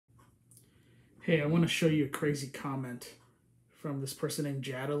Hey, I want to show you a crazy comment from this person named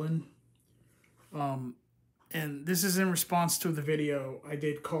Jadalyn. And this is in response to the video I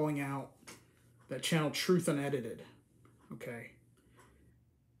did calling out that channel Truth Unedited. Okay.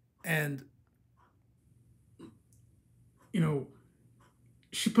 And,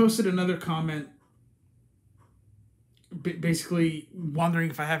 she posted another comment basically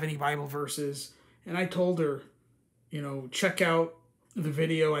wondering if I have any Bible verses. And I told her, check out the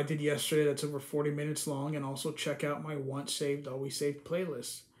video I did yesterday that's over 40 minutes long, and also check out my Once Saved, Always Saved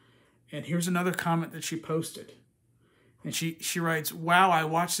playlist. And here's another comment that she posted. And she writes, "Wow, I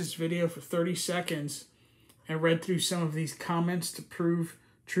watched this video for 30 seconds and read through some of these comments to prove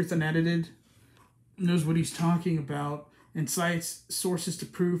Truth Unedited knows what he's talking about and cites sources to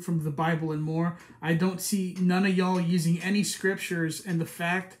prove from the Bible and more. I don't see none of y'all using any scriptures, and the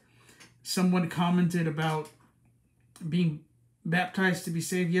fact someone commented about being baptized to be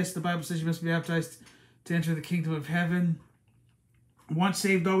saved. Yes, the Bible says you must be baptized to enter the kingdom of heaven. Once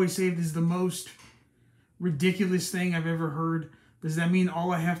saved, always saved is the most ridiculous thing I've ever heard. Does that mean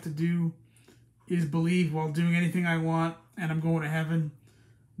all I have to do is believe while doing anything I want and I'm going to heaven?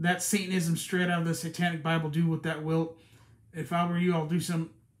 That's Satanism straight out of the Satanic Bible. Do what that will. If I were you, I'll do some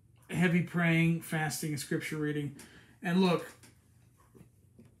heavy praying, fasting, and scripture reading. And look,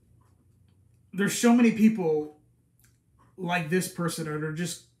 there's so many people like this person that are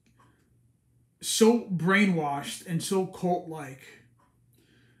just so brainwashed and so cult-like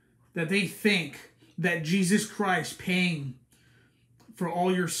that they think that Jesus Christ paying for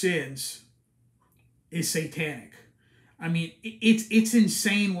all your sins is satanic. I mean, it's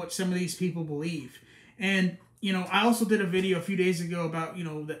insane what some of these people believe. And, I also did a video a few days ago about,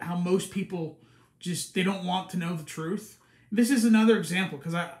 how most people just, they don't want to know the truth. This is another example,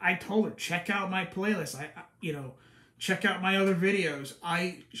 because I told her, check out my playlist. Check out my other videos.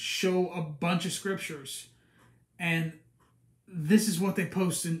 I show a bunch of scriptures. And this is what they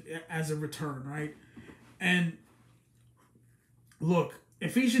post as a return, right? And look,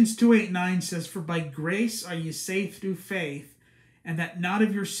 Ephesians 2:8-9 says, "For by grace are you saved through faith, and that not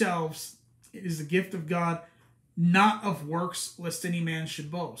of yourselves, it is the gift of God, not of works, lest any man should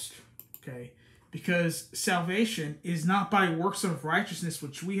boast." Okay? Because salvation is not by works of righteousness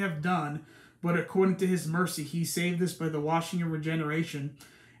which we have done, but according to his mercy he saved us by the washing of regeneration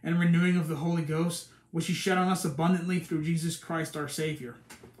and renewing of the Holy Ghost, which he shed on us abundantly through Jesus Christ our Savior.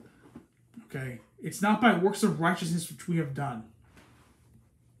 Okay? It's not by works of righteousness which we have done.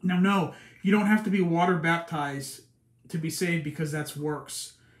 Now, no, you don't have to be water baptized to be saved, because that's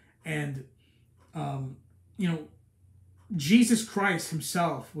works. And, Jesus Christ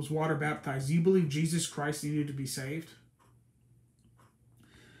himself was water baptized. Do you believe Jesus Christ needed to be saved?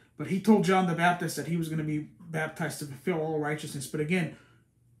 But he told John the Baptist that he was going to be baptized to fulfill all righteousness. But again,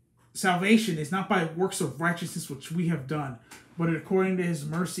 salvation is not by works of righteousness which we have done, but according to his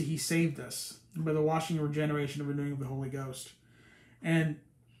mercy he saved us by the washing and regeneration and renewing of the Holy Ghost. And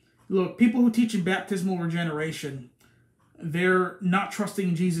look, people who teach in baptismal regeneration, they're not trusting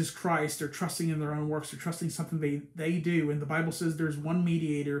in Jesus Christ. They're trusting in their own works. They're trusting something they do. And the Bible says there's one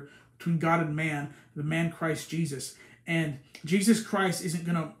mediator between God and man, the man Christ Jesus. And Jesus Christ isn't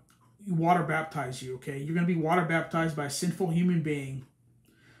going to water baptize you, okay? You're going to be water baptized by a sinful human being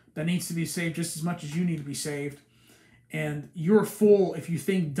that needs to be saved just as much as you need to be saved. And you're a fool if you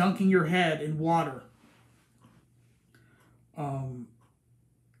think dunking your head in water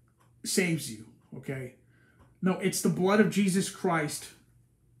saves you, okay? No, it's the blood of Jesus Christ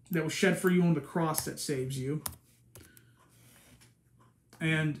that was shed for you on the cross that saves you.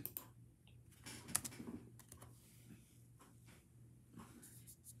 And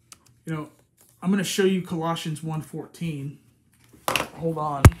I'm going to show you Colossians 1:14. Hold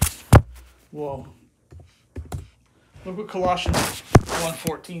on. Whoa. Look what Colossians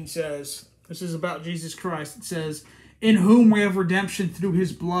 1:14 says. This is about Jesus Christ. It says, "In whom we have redemption through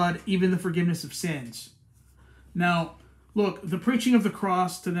his blood, even the forgiveness of sins." Now, look, the preaching of the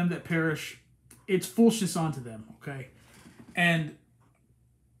cross to them that perish, it's foolishness unto them, okay? And,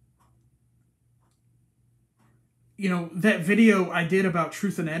 that video I did about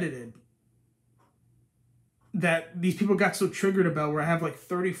Truth Unedited, that these people got so triggered about, where I have like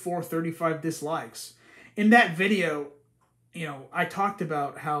 34, 35 dislikes. In that video, I talked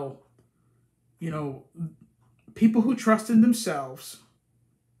about how, people who trust in themselves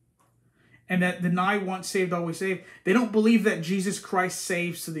and that deny once saved, always saved, they don't believe that Jesus Christ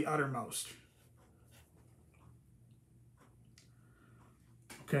saves to the uttermost.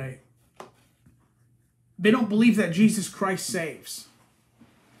 Okay? They don't believe that Jesus Christ saves.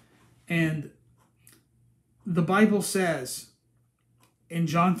 And the Bible says In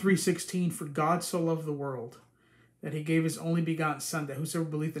John 3:16, for God so loved the world that he gave his only begotten Son, that whosoever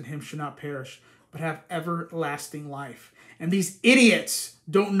believeth in him should not perish, but have everlasting life. And these idiots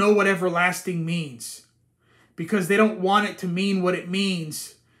don't know what everlasting means, because they don't want it to mean what it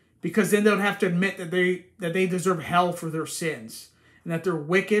means, because then they'll have to admit that they deserve hell for their sins, and that they're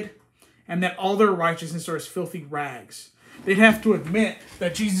wicked, and that all their righteousness are as filthy rags. They'd have to admit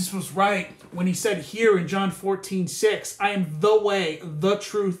that Jesus was right when he said here in John 14:6, I am the way, the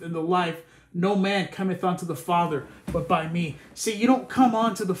truth, and the life. No man cometh unto the Father but by me. See, you don't come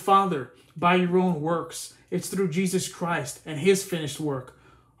unto the Father by your own works. It's through Jesus Christ and his finished work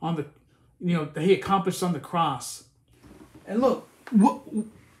on the, that he accomplished on the cross. And look,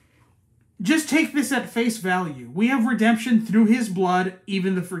 just take this at face value. We have redemption through his blood,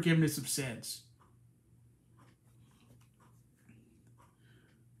 even the forgiveness of sins.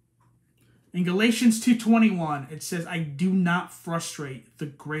 In Galatians 2:21, it says, I do not frustrate the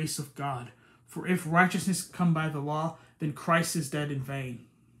grace of God. For if righteousness come by the law, then Christ is dead in vain.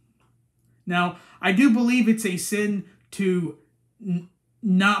 Now, I do believe it's a sin to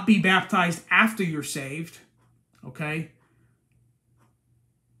not be baptized after you're saved. Okay?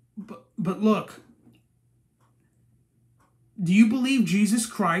 But look, do you believe Jesus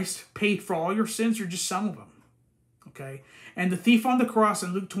Christ paid for all your sins or just some of them? Okay? And the thief on the cross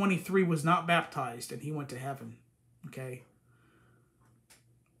in Luke 23 was not baptized and he went to heaven. Okay?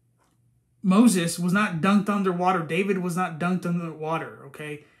 Moses was not dunked underwater. David was not dunked underwater.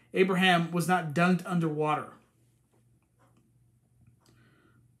 Okay? Abraham was not dunked underwater.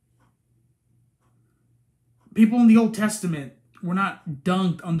 People in the Old Testament were not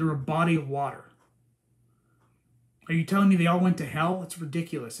dunked under a body of water. Are you telling me they all went to hell? It's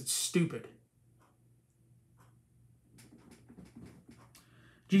ridiculous. It's stupid.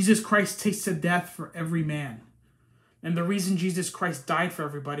 Jesus Christ tasted death for every man. And the reason Jesus Christ died for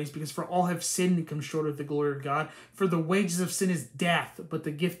everybody is because for all have sinned and come short of the glory of God. For the wages of sin is death, but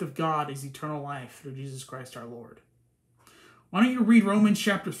the gift of God is eternal life through Jesus Christ our Lord. Why don't you read Romans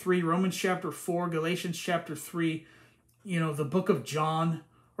chapter 3, Romans chapter 4, Galatians chapter 3, the book of John,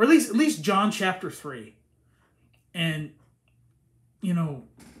 or at least John chapter 3. And, and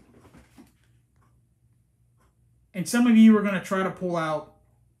some of you are going to try to pull out,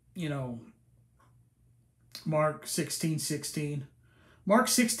 Mark 16:16. Mark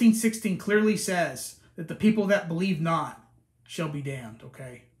 16:16 clearly says that the people that believe not shall be damned,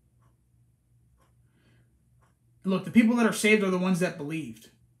 okay? Look, the people that are saved are the ones that believed,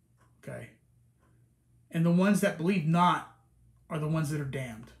 okay? And the ones that believe not are the ones that are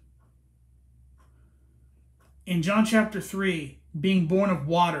damned. In John chapter 3, being born of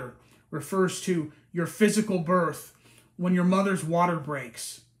water refers to your physical birth when your mother's water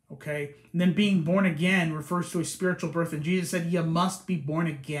breaks. Okay? And then being born again refers to a spiritual birth. And Jesus said, you must be born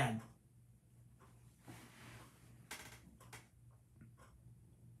again.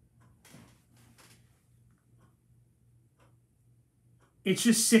 It's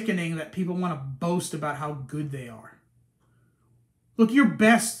just sickening that people want to boast about how good they are. Look, your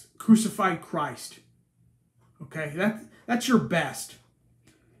best crucified Christ. Okay? That's your best.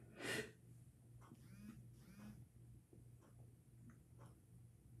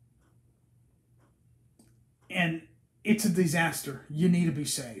 And it's a disaster. You need to be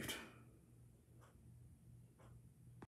saved.